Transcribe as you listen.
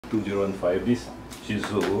2015. This Shih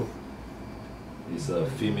Tzu is a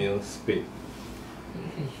female spade.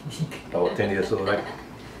 About 10 years old, right?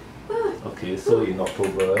 Okay, so in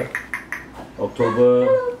October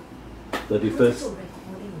 31st,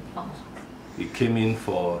 it came in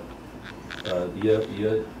for ear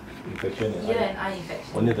infection and eye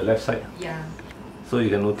infection. Only the left side. Yeah. So you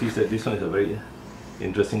can notice that this one is a very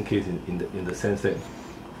interesting case in the sense that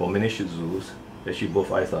for many Shih Tzus, actually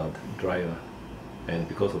both eyes are dry, and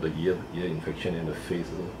because of the ear infection in the face.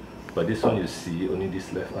 But this one you see only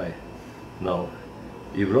this left eye. Now,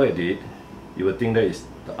 if you look at it, you would think that is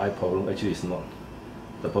the eye problem. Actually, it's not.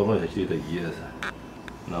 The problem is actually the ears.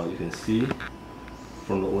 Now you can see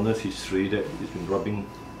from the owner's history that it's been rubbing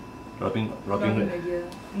the ear.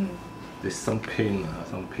 There's some pain.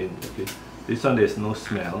 Okay. This one there's no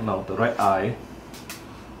smell. Now the right eye.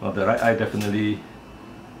 Now the right eye definitely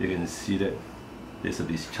you can see that there's a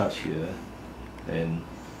discharge here,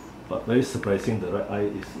 but very surprising, the right eye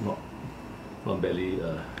is not badly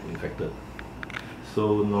infected.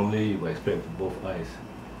 So normally you would expect both eyes.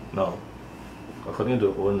 Now, according to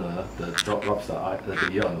the owner, the dog rubs the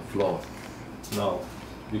ear on the floor. Now,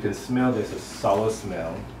 you can smell there's a sour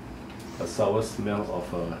smell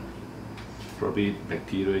of probably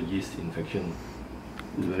bacterial yeast infection.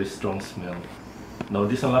 It's a very strong smell. Now,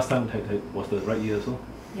 this one last time was the right ear also?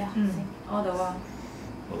 Yeah, all the while.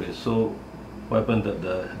 Okay, so what happened?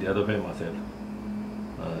 The other vet must have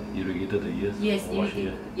irrigated the ears? Yes,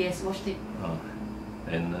 irrigated. Yes, washed it.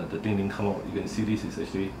 And the thing didn't come out. You can see this is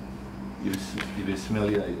actually, if you smell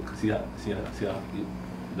it, see how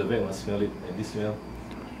the vet must smell it, and this smell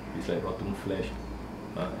is like rotten flesh.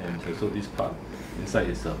 And so this part inside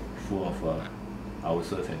is full of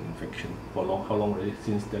ulcers and infection. For how long already?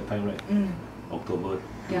 Since that time, right? October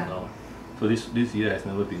till now. So this ear has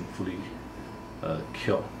never been fully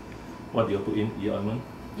cured. What do you put in? Ear ointment?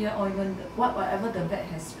 Ear ointment, whatever the vet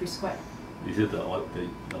has prescribed. Is it the oil?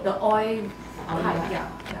 The oil type, yeah.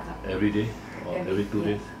 Every day or every 2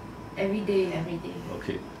 days? Every day. Every day.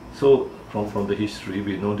 Okay. So from the history,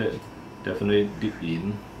 we know that definitely deep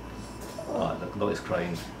in, the dog is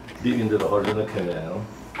crying, deep into the horizontal canal,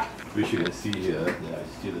 which you can see here. Yeah, I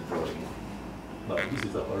see the drawing. Now this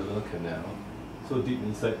is the horizontal canal. So deep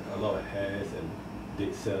inside, a lot of hairs and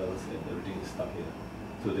dead cells and everything is stuck here.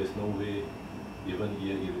 So there's no way even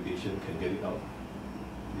ear irrigation can get it out.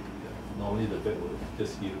 Normally the vet will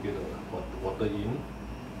just irrigate the water in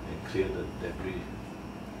and clear the debris.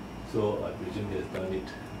 So I presume he has done it.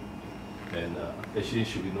 And actually it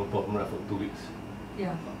should be no problem right for 2 weeks.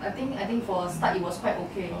 Yeah, I think for a start it was quite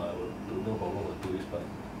okay. No problem for 2 weeks, but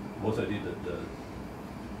most likely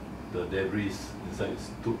the debris inside is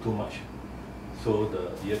too much. So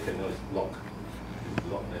the ear canal is blocked,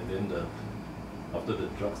 and then after the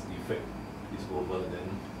drug's effect is over, then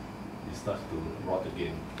it starts to rot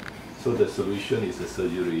again. So the solution is the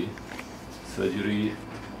surgery.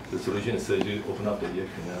 The solution is surgery. Open up the ear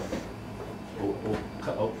canal.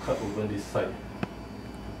 Cut open this side.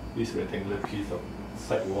 This rectangular piece of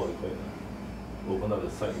side wall. Open up the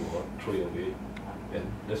side wall, throw it away, and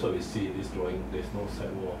that's what we see in this drawing. There's no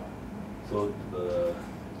side wall, so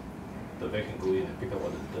the vet can go in and pick up all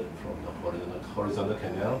the dirt from the horizontal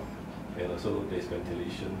canal, and also there's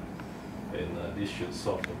ventilation, and this should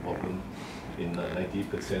solve the problem in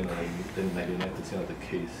 90% or 99% of the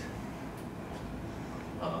case.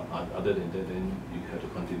 Other than that, then you have to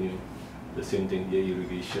continue the same thing: ear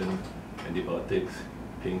irrigation, antibiotics,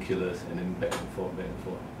 painkillers, and then back and forth.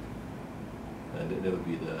 And that would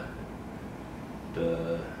be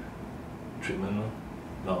the treatment.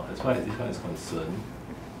 Now, as far as this one is concerned,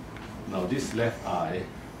 now this left eye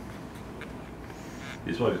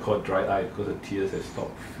is what we call dry eye because the tears have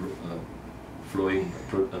stopped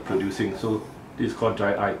producing. So this is called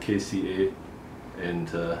dry eye, KCA, and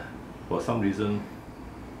for some reason,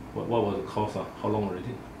 what was the cause? How long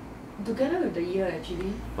already? Together with the ear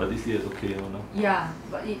actually. But this ear is okay now? Yeah,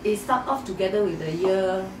 but it started off together with the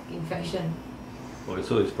ear infection. Okay,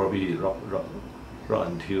 so it's probably rot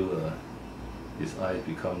until his eye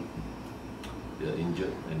become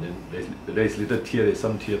injured, and then there's little tear, there's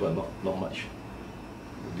some tear, but not much.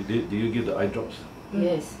 Did you give the eye drops?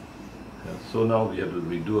 Yes. Yeah, so now we have to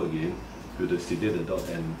redo again. We have to sedate the dog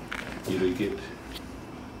and irrigate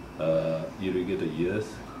the ears,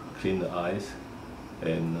 clean the eyes,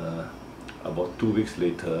 and about 2 weeks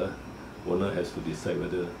later, owner has to decide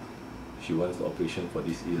whether she wants the operation for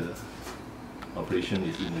this ear. Operation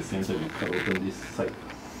is in the sense that we cut open this side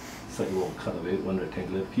wall, cut away one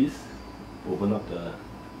rectangular piece, open up the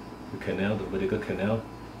canal, the vertical canal,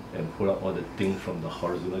 and pull out all the things from the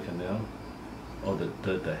horizontal canal, all the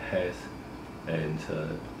dirt, the hairs, and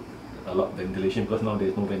a lot of ventilation, because now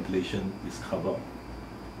there's no ventilation, it's covered.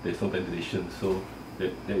 There's no ventilation, so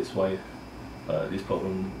that is why this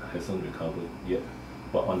problem hasn't recovered yet.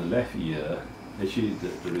 But on the left ear, actually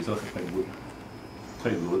the results are quite good.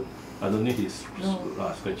 Quite good. Underneath is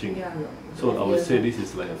scratching. Yeah. So I would say this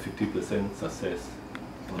is like a 50% success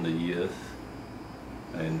on the ears,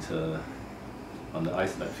 and on the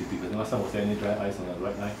eyes like 50%. Last time was there any dry eyes on the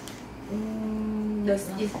right eye?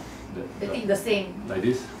 I think the same. Like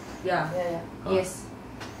this? Yeah. Yes.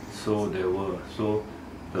 So there were. So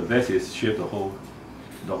the best is shave the whole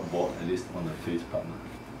dog board, at least on the face part.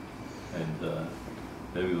 And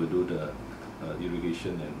then we will do the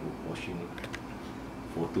irrigation and washing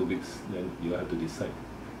for 2 weeks. Then you have to decide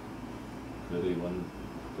whether you want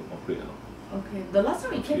to operate or not. Okay. The last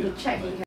time we came to check, he